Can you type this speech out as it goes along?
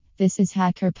This is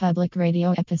Hacker Public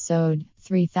Radio episode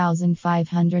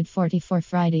 3544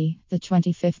 Friday, the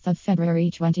 25th of February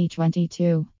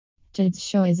 2022. Today's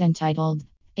show is entitled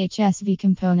HSV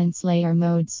Components Layer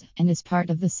Modes and is part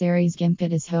of the series GIMP.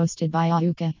 It is hosted by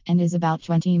Ahuka and is about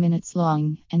 20 minutes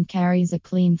long and carries a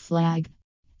clean flag.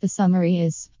 The summary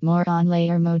is more on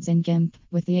layer modes in GIMP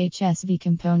with the HSV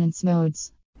components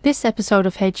modes. This episode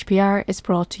of HPR is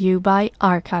brought to you by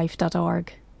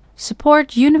archive.org.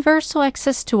 Support universal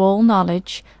access to all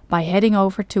knowledge by heading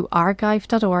over to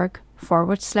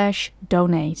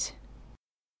archive.org/donate.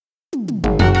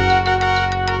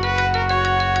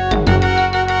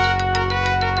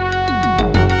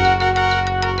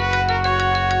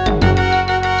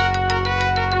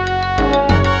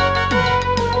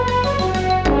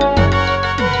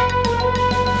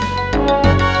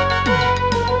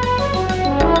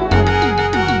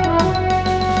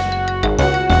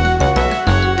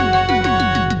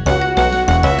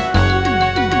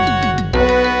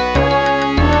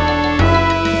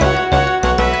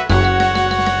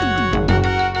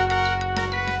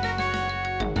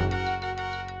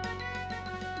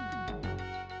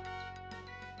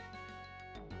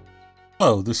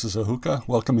 Hello, this is Ahuka,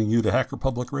 welcoming you to Hacker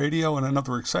Public Radio and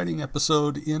another exciting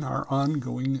episode in our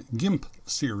ongoing GIMP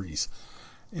series.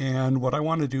 And what I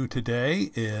want to do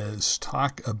today is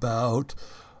talk about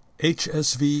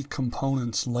HSV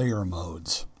components layer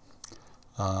modes.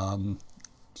 So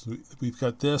we've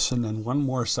got this and then one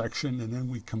more section, and then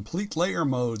we complete layer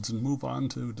modes and move on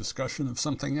to a discussion of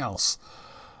something else.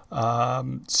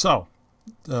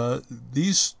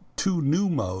 These two new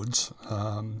modes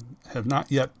have not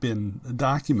yet been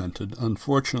documented,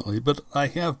 unfortunately, but I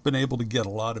have been able to get a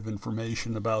lot of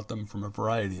information about them from a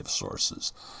variety of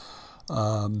sources.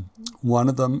 One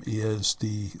of them is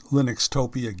the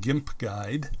Linuxtopia GIMP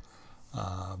guide,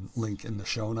 link in the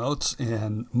show notes,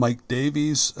 and Mike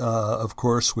Davies, of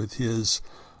course, with his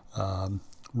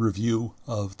review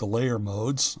of the layer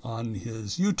modes on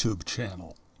his YouTube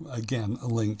channel. Again, a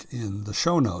link in the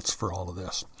show notes for all of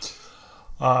this.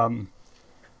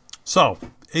 So,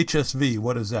 HSV,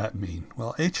 what does that mean?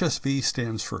 Well, HSV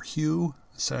stands for hue,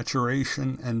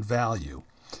 saturation, and value.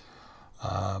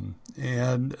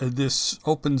 And this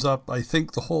opens up, I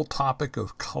think, the whole topic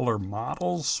of color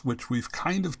models, which we've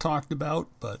kind of talked about,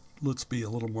 but let's be a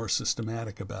little more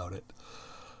systematic about it.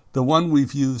 The one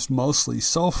we've used mostly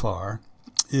so far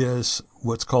is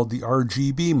what's called the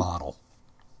RGB model.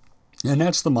 And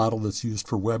that's the model that's used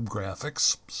for web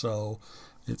graphics, so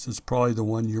it's probably the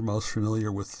one you're most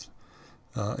familiar with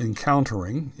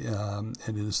encountering.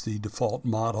 It is the default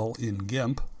model in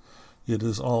GIMP. It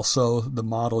is also the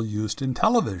model used in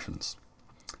televisions.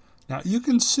 Now, you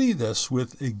can see this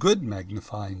with a good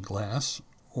magnifying glass,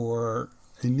 or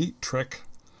a neat trick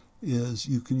is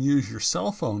you can use your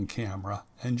cell phone camera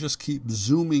and just keep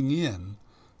zooming in.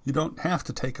 You don't have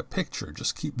to take a picture,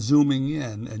 just keep zooming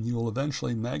in, and you will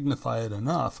eventually magnify it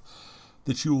enough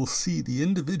that you will see the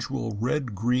individual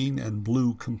red, green, and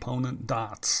blue component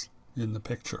dots in the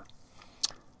picture.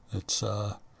 It's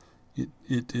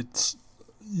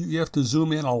you have to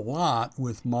zoom in a lot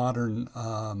with modern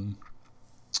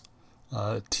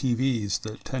TVs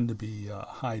that tend to be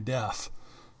high def.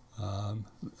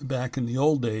 Back in the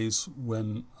old days,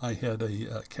 when I had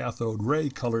a cathode ray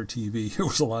color TV, it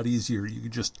was a lot easier. You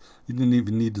didn't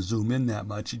even need to zoom in that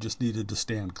much. You just needed to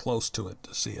stand close to it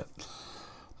to see it.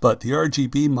 But the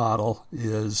RGB model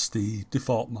is the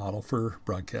default model for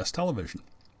broadcast television.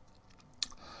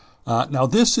 Now,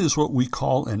 this is what we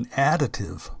call an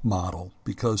additive model,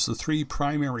 because the three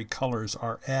primary colors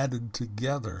are added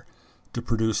together to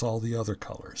produce all the other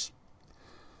colors.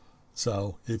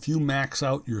 So if you max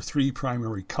out your three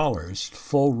primary colors,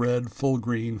 full red, full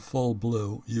green, full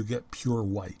blue, you get pure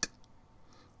white.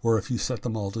 Or if you set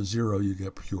them all to 0, you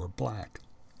get pure black.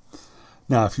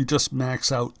 Now, if you just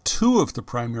max out two of the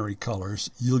primary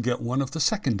colors, you'll get one of the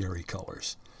secondary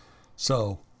colors.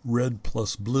 So red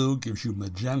plus blue gives you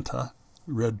magenta,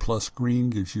 red plus green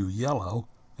gives you yellow,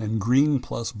 and green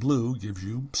plus blue gives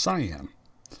you cyan.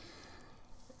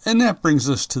 And that brings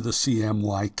us to the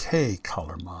CMYK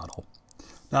color model.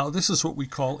 Now, this is what we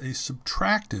call a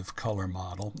subtractive color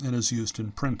model and is used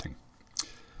in printing.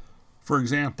 For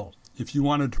example, if you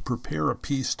wanted to prepare a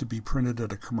piece to be printed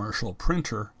at a commercial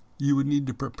printer, you would need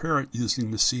to prepare it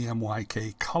using the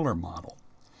CMYK color model.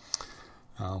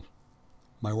 Now,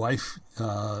 my wife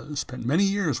spent many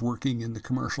years working in the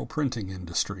commercial printing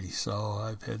industry, so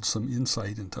I've had some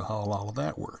insight into how all of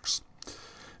that works.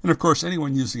 And of course,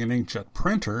 anyone using an inkjet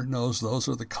printer knows those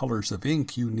are the colors of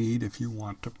ink you need if you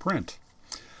want to print.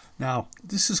 Now,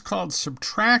 this is called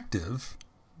subtractive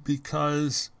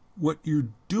because what you're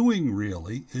doing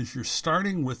really is you're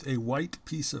starting with a white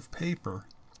piece of paper,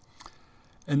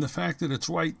 and the fact that it's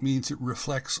white means it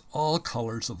reflects all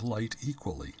colors of light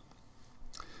equally.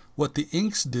 What the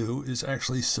inks do is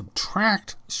actually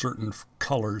subtract certain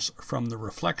colors from the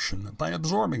reflection by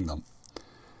absorbing them.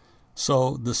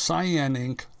 So the cyan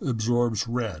ink absorbs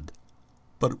red,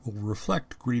 but it will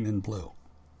reflect green and blue.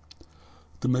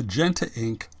 The magenta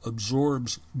ink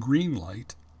absorbs green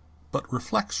light, but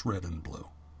reflects red and blue.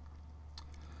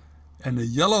 And the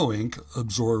yellow ink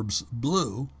absorbs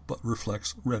blue, but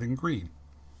reflects red and green.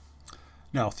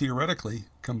 Now, theoretically,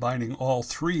 combining all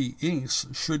three inks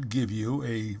should give you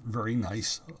a very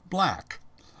nice black.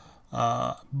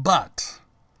 But,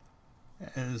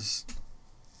 there's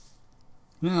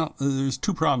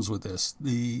two problems with this.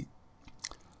 The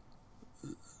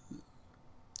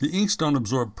inks don't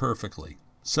absorb perfectly,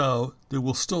 so they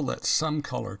will still let some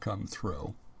color come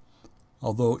through,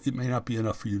 although it may not be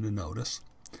enough for you to notice.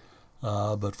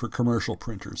 But for commercial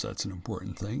printers, that's an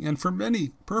important thing. And for many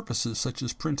purposes, such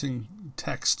as printing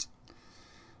text,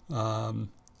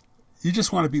 you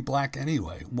just want to be black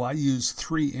anyway. Why use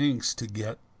three inks to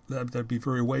get that? That'd be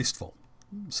very wasteful.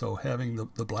 So having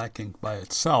the black ink by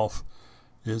itself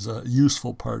is a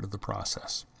useful part of the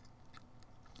process.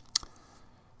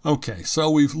 Okay, so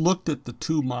we've looked at the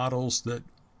two models that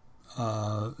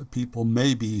people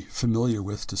may be familiar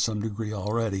with to some degree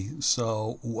already.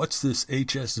 So what's this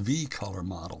HSV color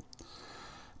model?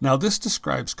 Now this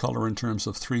describes color in terms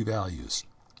of three values.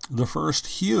 The first,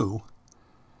 hue,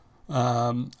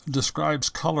 describes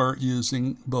color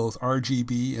using both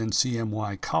RGB and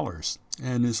CMY colors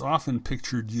and is often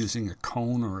pictured using a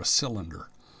cone or a cylinder.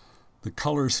 The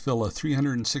colors fill a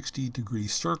 360-degree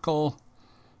circle,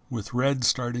 with red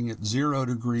starting at 0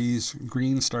 degrees,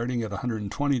 green starting at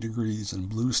 120 degrees, and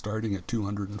blue starting at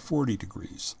 240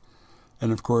 degrees.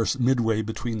 And of course, midway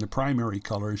between the primary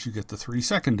colors, you get the three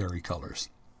secondary colors.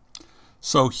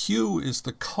 So hue is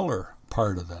the color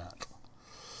part of that.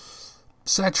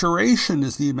 Saturation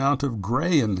is the amount of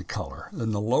gray in the color,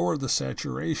 and the lower the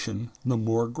saturation, the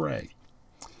more gray.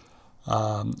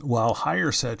 While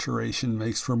higher saturation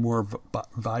makes for more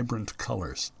vibrant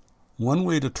colors. One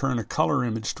way to turn a color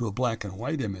image to a black and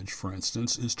white image, for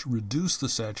instance, is to reduce the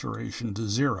saturation to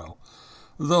 0,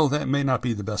 though that may not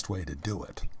be the best way to do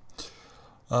it.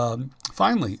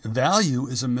 Finally, value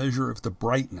is a measure of the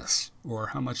brightness, or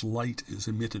how much light is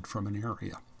emitted from an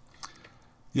area.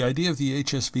 The idea of the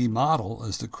HSV model,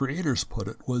 as the creators put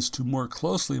it, was to more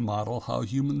closely model how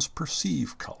humans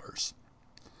perceive colors.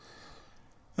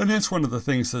 And that's one of the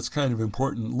things that's kind of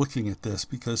important looking at this,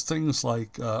 because things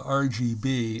like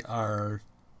RGB are,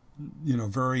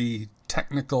 very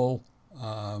technical.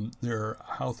 They're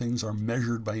how things are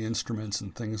measured by instruments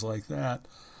and things like that.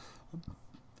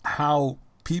 How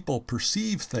people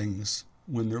perceive things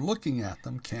when they're looking at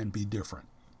them can be different.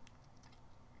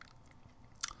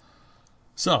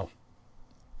 So,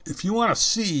 if you want to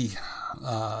see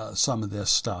some of this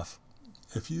stuff,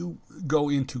 if you go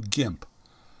into GIMP,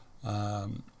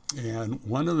 and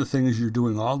one of the things you're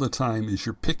doing all the time is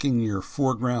you're picking your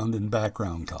foreground and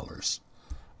background colors.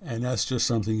 And that's just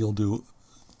something you'll do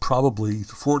probably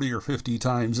 40 or 50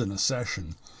 times in a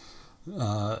session,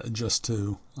 just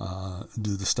to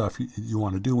do the stuff you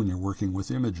want to do when you're working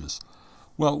with images.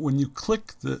 Well, when you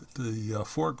click the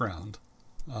foreground,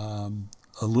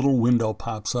 a little window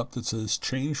pops up that says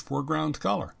Change Foreground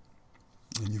Color.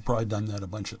 And you've probably done that a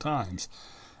bunch of times.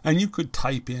 And you could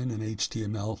type in an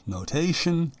HTML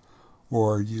notation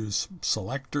or use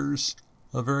selectors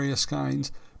of various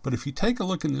kinds. But if you take a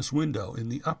look in this window, in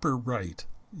the upper right,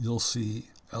 you'll see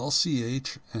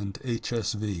LCH and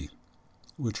HSV,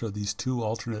 which are these two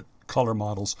alternate color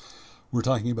models. We're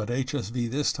talking about HSV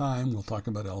this time. We'll talk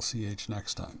about LCH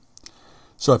next time.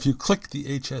 So if you click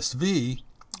the HSV,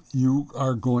 you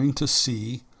are going to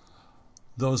see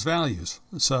those values.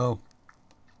 So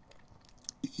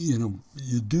you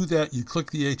do that, you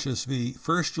click the HSV.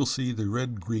 First, you'll see the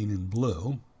red, green, and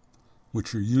blue,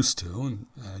 which you're used to,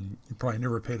 and you probably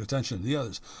never paid attention to the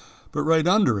others. But right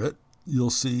under it, you'll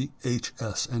see H,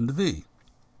 S, and V,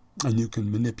 and you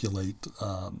can manipulate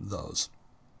those.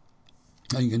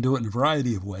 Now, you can do it in a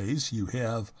variety of ways. You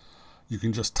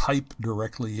can just type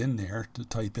directly in there to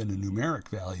type in a numeric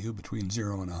value between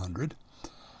 0 and 100.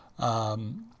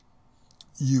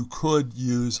 You could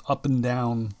use up and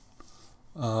down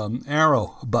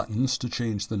arrow buttons to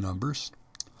change the numbers,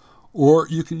 or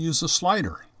you can use a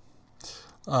slider.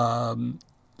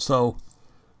 So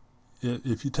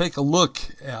if you take a look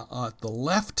at the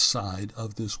left side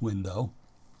of this window,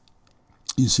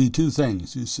 you see two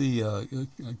things. You see a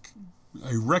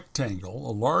rectangle,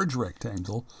 a large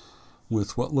rectangle,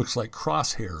 with what looks like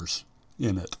crosshairs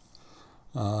in it.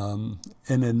 And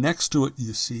then next to it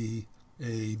you see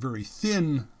a very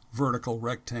thin vertical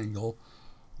rectangle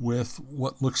with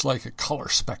what looks like a color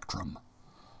spectrum.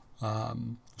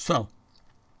 So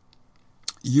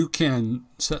you can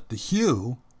set the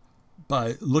hue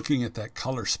by looking at that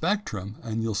color spectrum,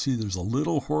 and you'll see there's a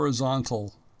little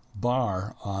horizontal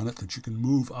bar on it that you can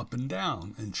move up and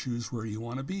down and choose where you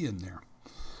want to be in there.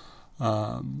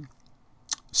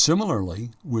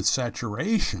 Similarly, with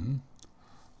saturation,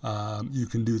 you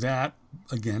can do that,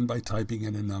 again, by typing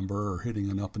in a number or hitting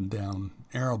an up and down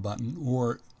arrow button,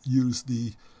 or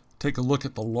take a look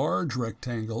at the large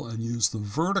rectangle and use the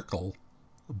vertical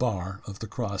bar of the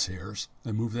crosshairs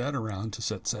and move that around to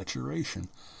set saturation.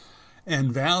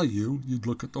 And value, you'd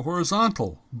look at the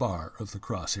horizontal bar of the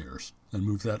crosshairs and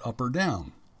move that up or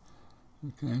down.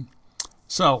 Okay.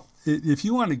 So if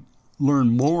you want to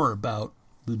learn more about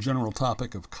the general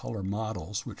topic of color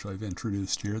models, which I've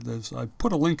introduced here, I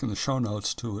put a link in the show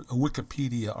notes to a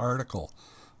Wikipedia article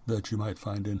that you might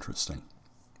find interesting.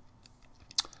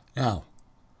 Now,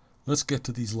 let's get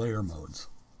to these layer modes.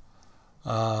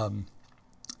 HSV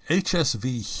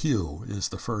hue is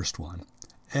the first one.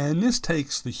 And this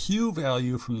takes the hue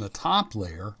value from the top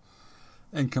layer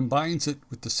and combines it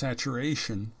with the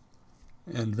saturation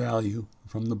and value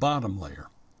from the bottom layer.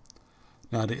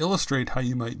 Now, to illustrate how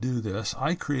you might do this,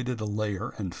 I created a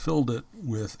layer and filled it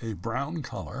with a brown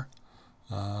color.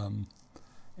 And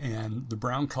the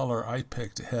brown color I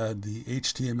picked had the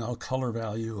HTML color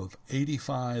value of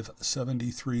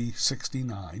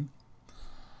 857369.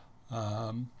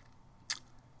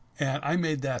 And I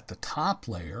made that the top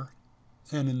layer.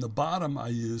 And in the bottom, I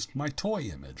used my toy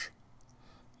image.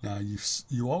 Now,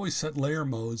 you always set layer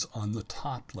modes on the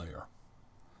top layer.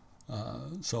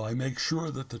 So I make sure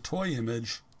that the toy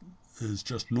image is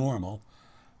just normal.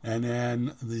 And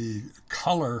then the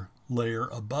color layer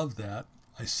above that,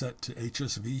 I set to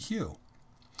HSV hue.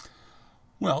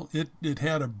 Well, it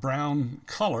had a brown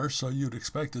color, so you'd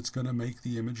expect it's going to make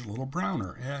the image a little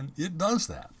browner. And it does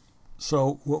that.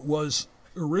 So what was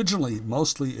originally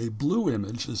mostly a blue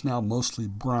image is now mostly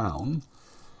brown.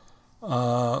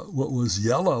 What was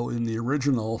yellow in the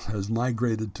original has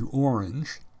migrated to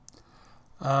orange.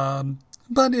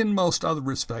 But in most other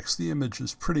respects, the image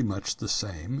is pretty much the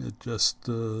same. It just,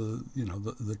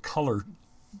 the color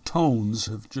tones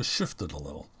have just shifted a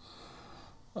little.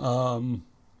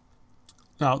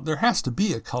 Now, there has to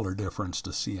be a color difference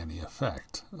to see any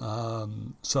effect.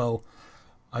 So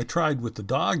I tried with the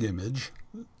dog image,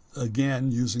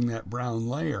 again, using that brown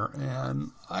layer,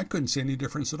 and I couldn't see any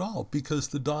difference at all because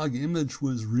the dog image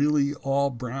was really all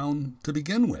brown to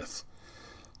begin with.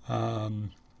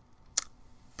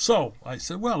 So I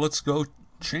said, well, let's go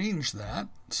change that.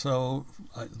 So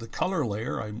the color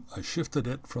layer, I shifted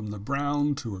it from the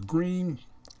brown to a green,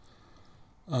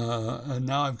 and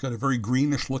now I've got a very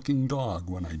greenish looking dog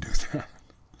when I do that.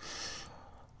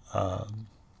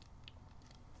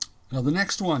 Now the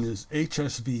next one is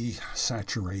HSV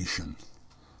saturation.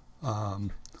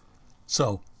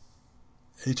 So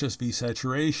HSV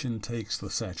saturation takes the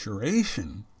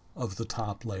saturation of the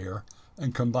top layer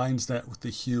and combines that with the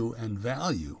hue and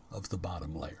value of the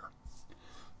bottom layer.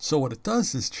 So what it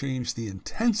does is change the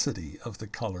intensity of the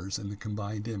colors in the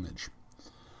combined image.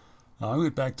 Now I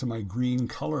went back to my green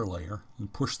color layer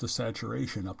and pushed the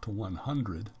saturation up to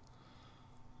 100.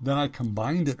 Then I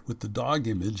combined it with the dog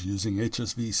image using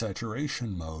HSV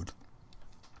saturation mode.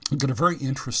 I got a very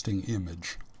interesting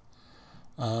image.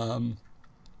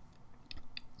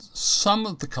 Some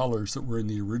of the colors that were in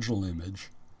the original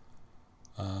image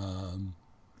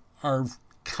are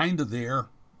kind of there,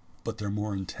 but they're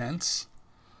more intense.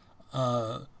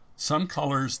 Some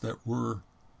colors that were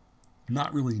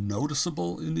not really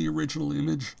noticeable in the original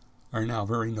image are now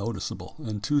very noticeable.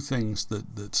 And two things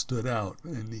that stood out.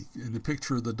 In the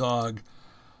picture of the dog,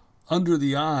 under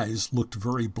the eyes looked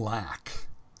very black.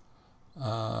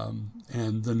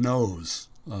 And the nose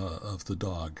of the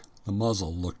dog, the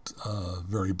muzzle, looked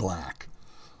very black.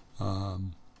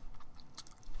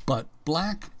 But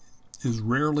black is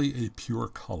rarely a pure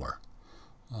color.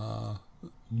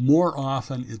 More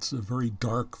often, it's a very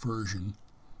dark version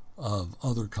of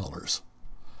other colors.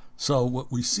 So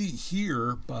what we see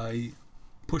here by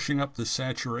pushing up the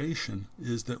saturation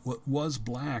is that what was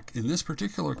black in this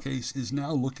particular case is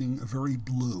now looking very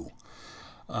blue.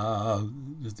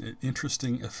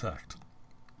 Interesting effect.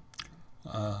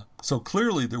 So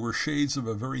clearly there were shades of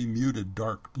a very muted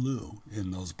dark blue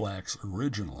in those blacks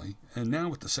originally, and now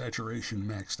with the saturation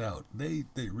maxed out, they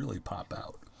really pop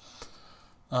out.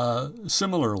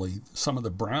 Similarly, some of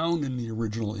the brown in the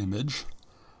original image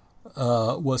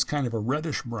was kind of a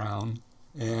reddish brown,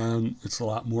 and it's a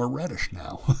lot more reddish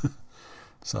now.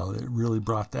 So it really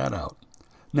brought that out.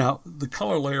 Now, the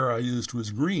color layer I used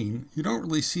was green. You don't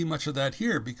really see much of that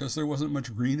here because there wasn't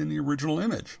much green in the original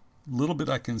image. A little bit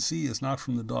I can see is not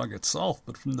from the dog itself,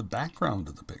 but from the background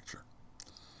of the picture.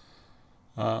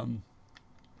 I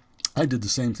did the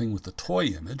same thing with the toy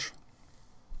image.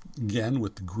 Again,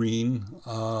 with the green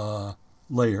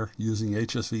layer using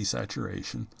HSV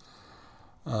saturation.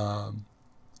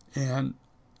 And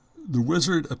the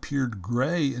wizard appeared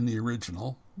gray in the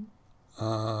original.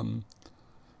 The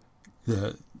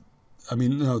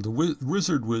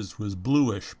wizard was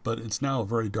bluish, but it's now a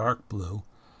very dark blue.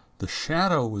 The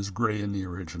shadow was gray in the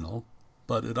original,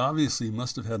 but it obviously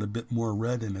must have had a bit more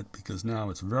red in it because now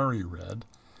it's very red.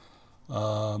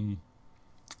 The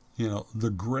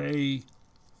gray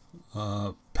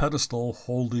pedestal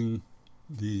holding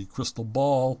the crystal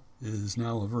ball is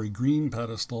now a very green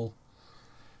pedestal.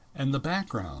 And the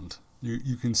background,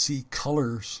 you can see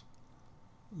colors,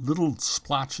 little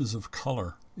splotches of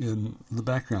color in the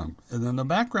background. And then the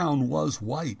background was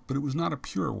white, but it was not a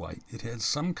pure white. It had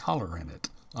some color in it,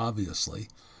 obviously.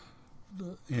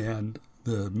 And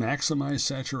the maximized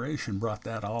saturation brought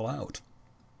that all out.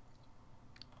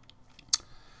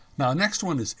 Now, next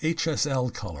one is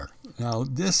HSL color. Now,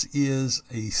 this is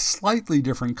a slightly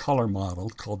different color model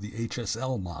called the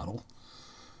HSL model,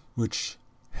 which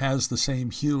has the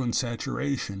same hue and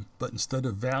saturation, but instead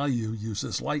of value,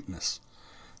 uses lightness.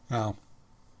 Now,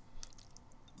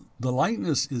 the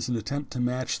lightness is an attempt to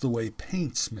match the way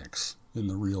paints mix in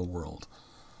the real world,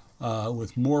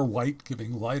 with more white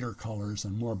giving lighter colors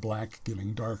and more black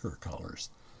giving darker colors.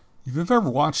 If you've ever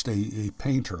watched a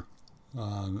painter,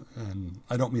 and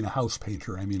I don't mean a house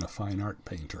painter, I mean a fine art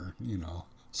painter,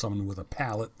 someone with a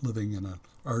palette living in an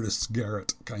artist's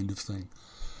garret kind of thing.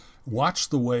 Watch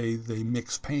the way they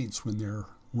mix paints when they're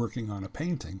working on a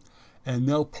painting, and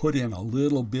they'll put in a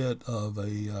little bit of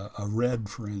a red,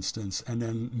 for instance, and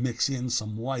then mix in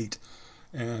some white,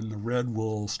 and the red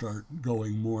will start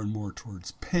going more and more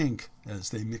towards pink as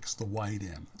they mix the white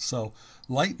in. So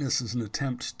lightness is an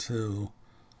attempt to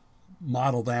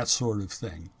model that sort of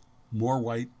thing. More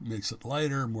white makes it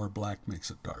lighter, more black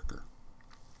makes it darker.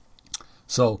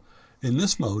 So in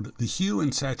this mode, the hue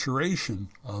and saturation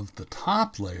of the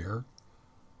top layer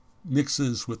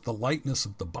mixes with the lightness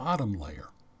of the bottom layer.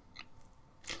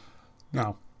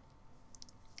 Now,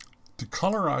 to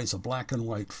colorize a black and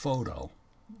white photo,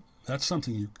 that's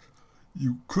something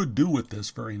you could do with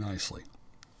this very nicely,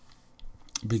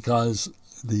 because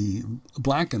the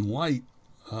black and white,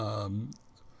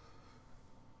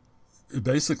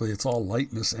 basically it's all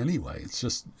lightness anyway. It's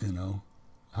just,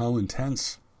 how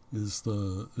intense is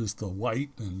the white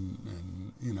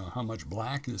and how much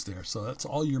black is there. So that's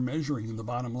all you're measuring in the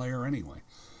bottom layer anyway.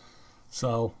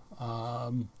 So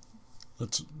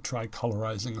let's try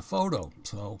colorizing a photo.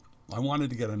 So I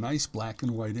wanted to get a nice black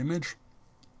and white image.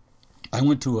 I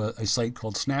went to a site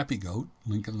called Snappy Goat,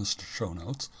 link in the show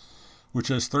notes, which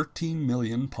has 13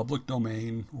 million public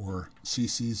domain or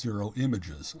CC0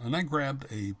 images. And I grabbed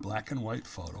a black and white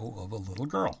photo of a little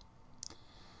girl.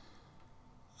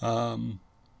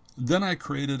 Then I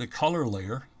created a color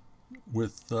layer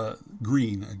with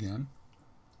green again,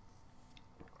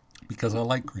 because I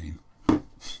like green.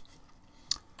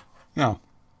 Now,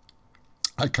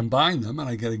 I combine them and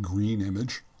I get a green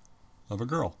image of a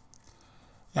girl.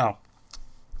 Now,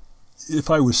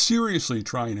 if I was seriously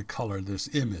trying to color this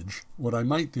image, what I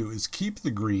might do is keep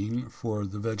the green for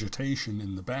the vegetation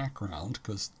in the background,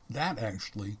 because that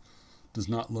actually does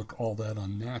not look all that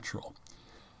unnatural.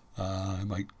 I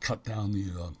might cut down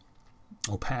the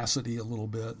opacity a little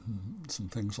bit and some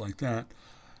things like that.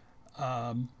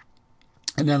 And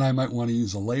then I might want to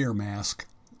use a layer mask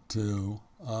to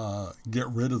get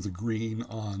rid of the green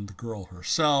on the girl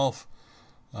herself.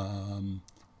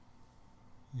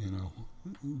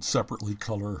 Separately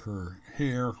color her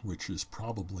hair, which is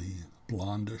probably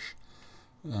blondish,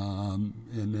 and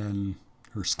then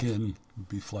her skin would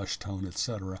be flesh tone,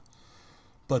 etc.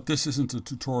 But this isn't a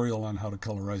tutorial on how to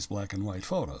colorize black and white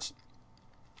photos.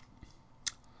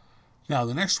 Now,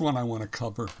 the next one I want to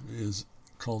cover is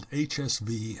called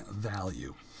HSV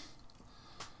value.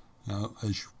 Now,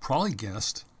 as you probably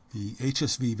guessed, the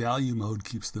HSV value mode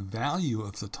keeps the value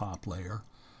of the top layer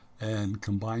and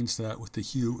combines that with the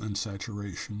hue and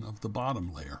saturation of the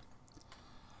bottom layer.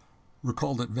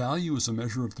 Recall that value is a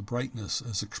measure of the brightness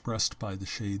as expressed by the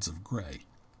shades of gray.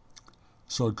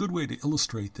 So a good way to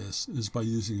illustrate this is by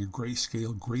using a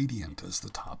grayscale gradient as the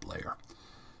top layer.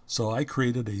 So I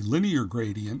created a linear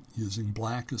gradient using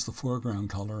black as the foreground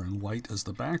color and white as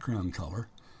the background color.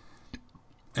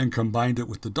 and combined it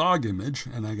with the dog image,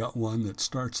 and I got one that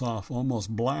starts off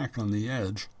almost black on the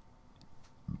edge,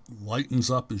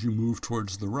 lightens up as you move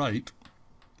towards the right,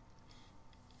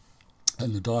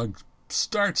 and the dog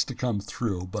starts to come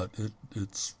through, but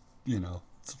it's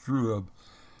through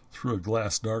a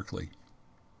glass darkly.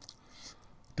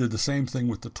 Did the same thing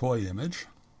with the toy image.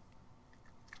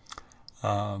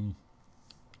 And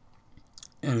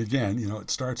again, it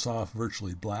starts off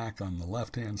virtually black on the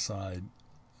left-hand side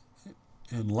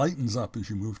and lightens up as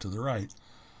you move to the right.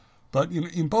 But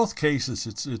in both cases,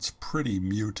 it's pretty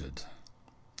muted.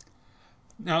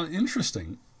 Now,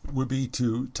 interesting would be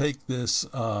to take this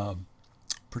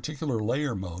particular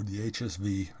layer mode, the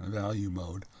HSV value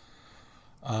mode,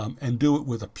 and do it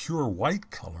with a pure white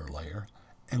color layer.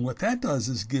 And what that does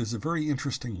is gives a very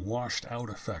interesting washed out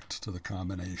effect to the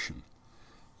combination.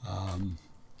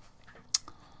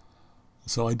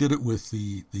 So I did it with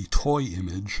the toy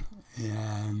image,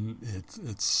 and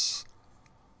it's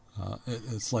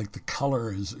like the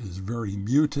color is very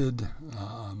muted.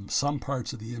 Some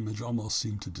parts of the image almost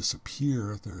seem to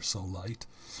disappear. They're so light.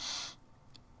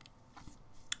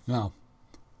 Now,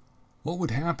 what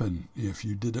would happen if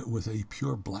you did it with a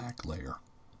pure black layer?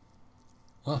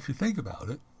 Well, if you think about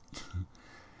it,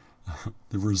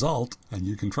 the result, and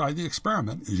you can try the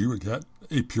experiment, is you would get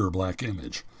a pure black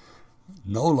image.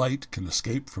 No light can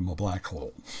escape from a black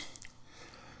hole.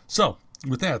 So,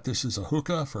 with that, this is a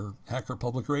hookah for Hacker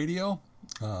Public Radio,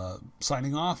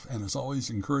 signing off, and as always,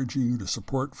 encouraging you to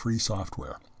support free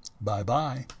software.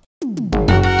 Bye-bye.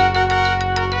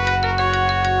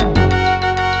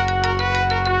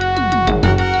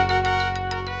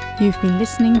 You've been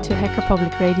listening to Hacker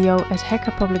Public Radio at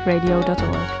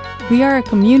hackerpublicradio.org. We are a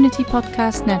community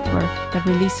podcast network that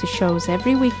releases shows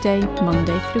every weekday,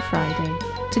 Monday through Friday.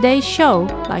 Today's show,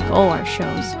 like all our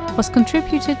shows, was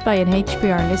contributed by an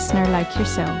HPR listener like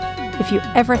yourself. If you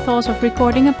ever thought of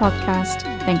recording a podcast,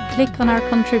 then click on our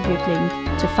contribute link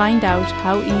to find out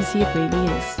how easy it really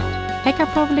is. Hacker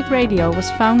Public Radio was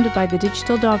founded by the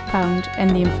Digital Dog Pound and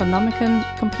the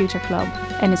Infonomicon Computer Club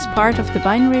and is part of the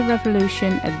binary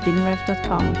revolution at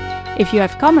binrev.com. If you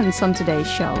have comments on today's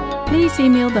show, please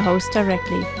email the host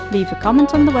directly, leave a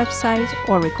comment on the website,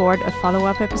 or record a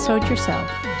follow-up episode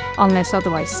yourself. Unless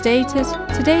otherwise stated,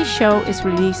 today's show is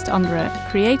released under a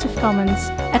Creative Commons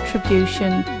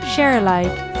Attribution Share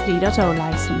Alike 3.0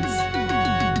 license.